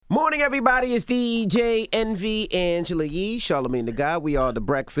morning, everybody. It's DJ Envy, Angela Yee, Charlamagne the God. We are the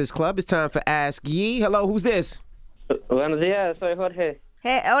Breakfast Club. It's time for Ask Yee. Hello, who's this? Buenos días, soy Jorge.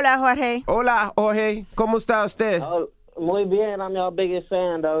 Hey, hola, Jorge. Hola, Jorge. ¿Cómo está usted? Muy bien, I'm your biggest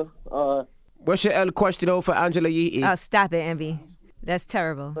fan, though. What's your question, though, for Angela Yee? Oh, stop it, Envy. That's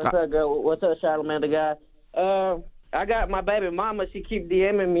terrible. What's up, girl? What's up, Charlamagne the God? I got my baby mama. She keep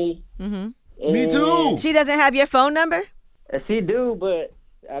DMing me. Mm-hmm. Me too. She doesn't have your phone number? She do, but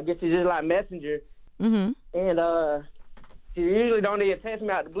I guess she's just like Messenger. Mm-hmm. And she usually don't even text me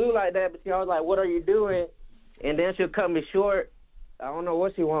out the blue like that, but she always like, what are you doing? And then she'll cut me short. I don't know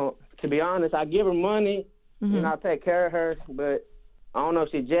what she want. To be honest, I give her money, and I take care of her, but I don't know if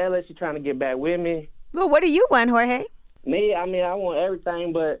she's jealous. She's trying to get back with me. Well, what do you want, Jorge? Me, I mean, I want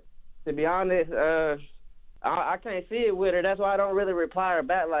everything, but to be honest, I can't see it with her. That's why I don't really reply her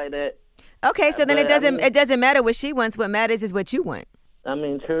back like that. Okay, so then But, it doesn't matter what she wants. What matters is what you want. I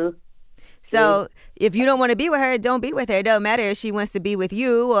mean, true. So if you don't want to be with her, don't be with her. It don't matter if she wants to be with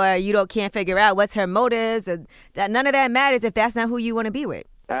you or can't figure out what's her motives. Or that none of that matters if that's not who you want to be with.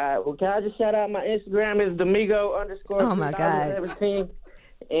 Well, can I just shout out my Instagram is Domingo_. Oh, my God. 2017.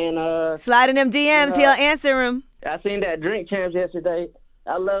 And slide in them DMs, he'll answer them. I seen that Drink Champs yesterday.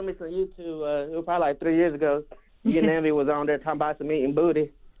 I love me some YouTube. It was probably like 3 years ago. You and Envy was on there talking about some eating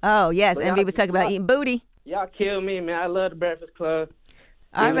booty. Oh, yes. But Envy was talking about eating booty. Y'all kill me, man. I love the Breakfast Club.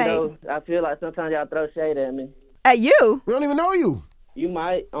 All Even right. though I feel like sometimes y'all throw shade at me. At you? We don't even know you. You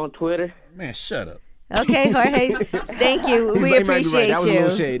might on Twitter. Man, shut up. Okay, Jorge. Thank you. We He might be right. appreciate That was you. a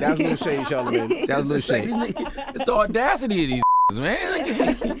little shade. That was a little shade, Charlamagne. That was a little shade. It's the audacity of these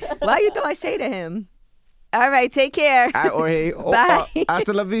man. Why are you throwing shade at him? All right, take care. All right, Jorge. Bye.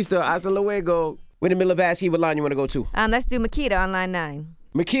 Hasta la vista. Hasta luego. We're in the middle of Ask Yee. What line you want to go to? Let's do Makita on line 9.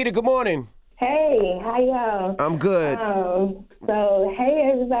 Makita, good morning. Hey, how y'all? I'm good. So, hey,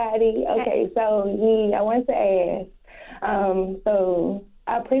 everybody. Okay, so, Yee, I wanted to ask. So,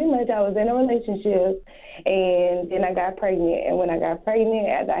 I was in a relationship, and then I got pregnant. And when I got pregnant,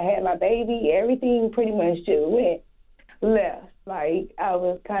 after I had my baby, everything pretty much just went left. Like, I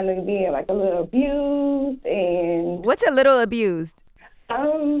was kind of being, like, a little abused, and... What's a little abused?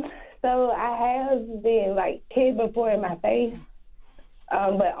 So, I have been, like, hit before in my face.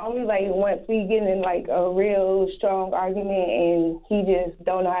 But only like once we get in like a real strong argument and he just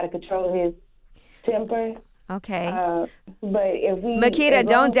don't know how to control his temper. Okay. But if we... Makita,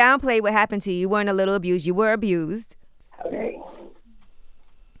 don't downplay what happened to you. You weren't a little abused. You were abused. Okay.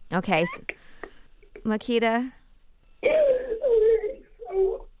 Okay. Makita?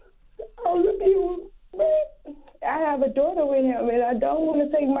 So, I was abused. I have a daughter with him, and I don't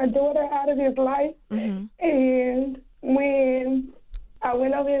want to take my daughter out of his life. Mm-hmm. And when I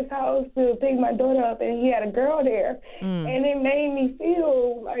went over his house to pick my daughter up, and he had a girl there, and it made me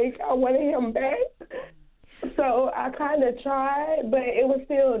feel like I wanted him back. So I kind of tried, but it was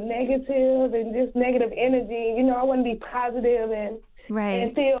still negative and just negative energy. You know, I want to be positive and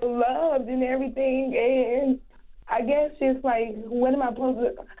feel loved and everything. And I guess just like, what do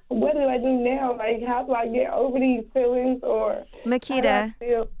I do now? Like, how do I get over these feelings? Or Makita,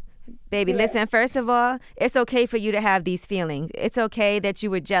 baby, listen, first of all, it's okay for you to have these feelings. It's okay that you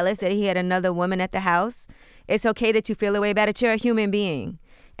were jealous that he had another woman at the house. It's okay that you feel the way about it. You're a human being,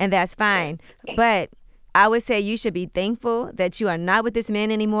 and that's fine. But I would say you should be thankful that you are not with this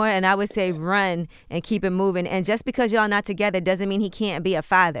man anymore, and I would say run and keep it moving. And just because y'all not together doesn't mean he can't be a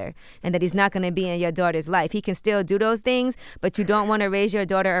father and that he's not going to be in your daughter's life. He can still do those things, but you don't want to raise your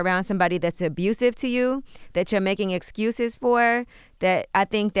daughter around somebody that's abusive to you, that you're making excuses for. That I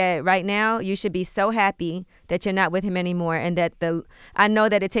think that right now you should be so happy that you're not with him anymore, and that I know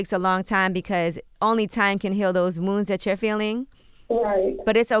that it takes a long time because only time can heal those wounds that you're feeling. Right.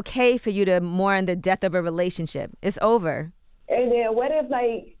 But it's okay for you to mourn the death of a relationship. It's over. And then what if,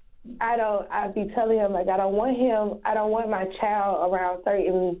 like, I'd be telling him, like, I don't want my child around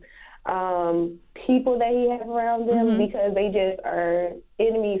certain people that he has around them because they just are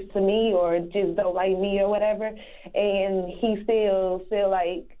enemies to me or just don't like me or whatever. And he still feel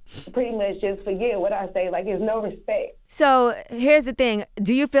like pretty much just forget what I say. Like, there's no respect. So here's the thing.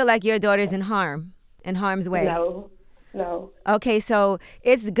 Do you feel like your daughter's in harm's way? No. Okay, so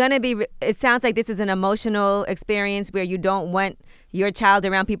it sounds like this is an emotional experience where you don't want your child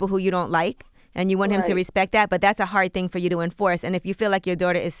around people who you don't like, and you want him to respect that, but that's a hard thing for you to enforce. And if you feel like your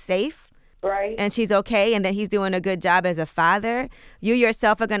daughter is safe, and she's okay, and that he's doing a good job as a father, you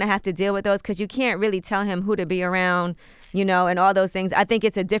yourself are going to have to deal with those because you can't really tell him who to be around, you know, and all those things. I think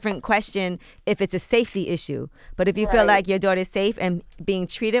it's a different question if it's a safety issue. But if you feel like your daughter's safe and being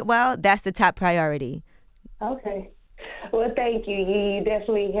treated well, that's the top priority. Okay. Well, thank you. You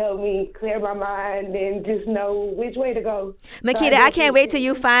definitely helped me clear my mind and just know which way to go. Makita, I can't wait till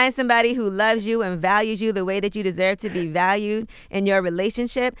you find somebody who loves you and values you the way that you deserve to be valued in your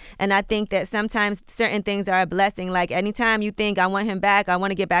relationship. And I think that sometimes certain things are a blessing. Like anytime you think, I want him back, I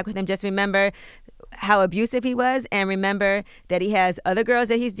want to get back with him, just remember how abusive he was, and remember that he has other girls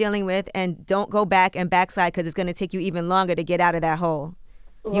that he's dealing with, and don't go back and backslide, because it's going to take you even longer to get out of that hole.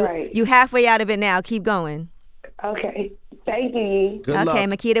 Right. You halfway out of it now. Keep going. Okay. Thank you. Good luck. Okay,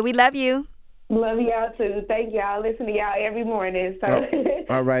 Makita, we love you. Love y'all too. Thank y'all. I listen to y'all every morning. So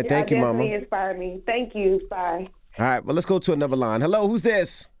All right. Thank you, y'all Mama. definitely inspire me. Thank you. Bye. All right. Well, let's go to another line. Hello, who's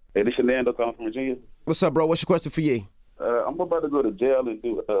this? Hey, this is Nando calling from Virginia. What's up, bro? What's your question for Ye? I'm about to go to jail and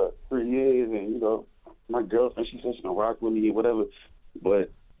do 3 years, and my girlfriend, she said she's gonna rock with me or whatever.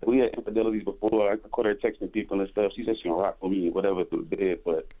 But we had infidelities before. I caught her texting people and stuff. She said she's gonna rock with me or whatever through the bed.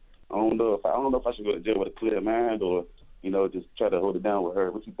 But I don't know if I should go to jail with a clear mind or just try to hold it down with her.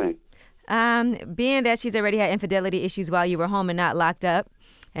 What you think? Being that she's already had infidelity issues while you were home and not locked up,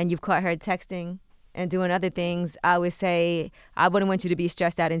 and you've caught her texting and doing other things, I would say I wouldn't want you to be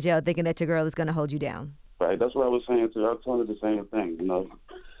stressed out in jail thinking that your girl is going to hold you down. Right, that's what I was saying too. I told her the same thing,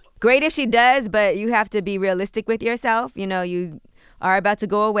 Great if she does, but you have to be realistic with yourself. You are about to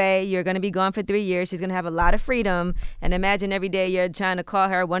go away. You're going to be gone for 3 years. She's going to have a lot of freedom. And imagine every day you're trying to call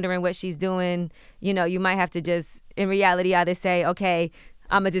her, wondering what she's doing. You might have to just, in reality, either say, okay,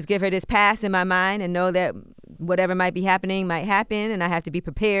 I'm going to just give her this pass in my mind and know that whatever might be happening might happen, and I have to be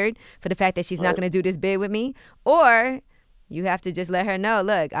prepared for the fact that she's not going to do this bid with me. Or you have to just let her know,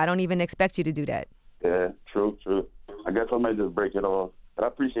 look, I don't even expect you to do that. Yeah, true. I guess I might just break it off. But I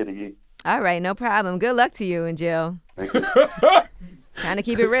appreciate it, Ye. All right, no problem. Good luck to you in jail. Thank you. Trying to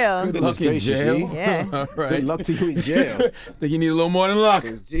keep it real. Good luck in jail. Yeah. All right. Good luck to you in jail. Think you need a little more than luck.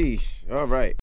 Jeez. All right.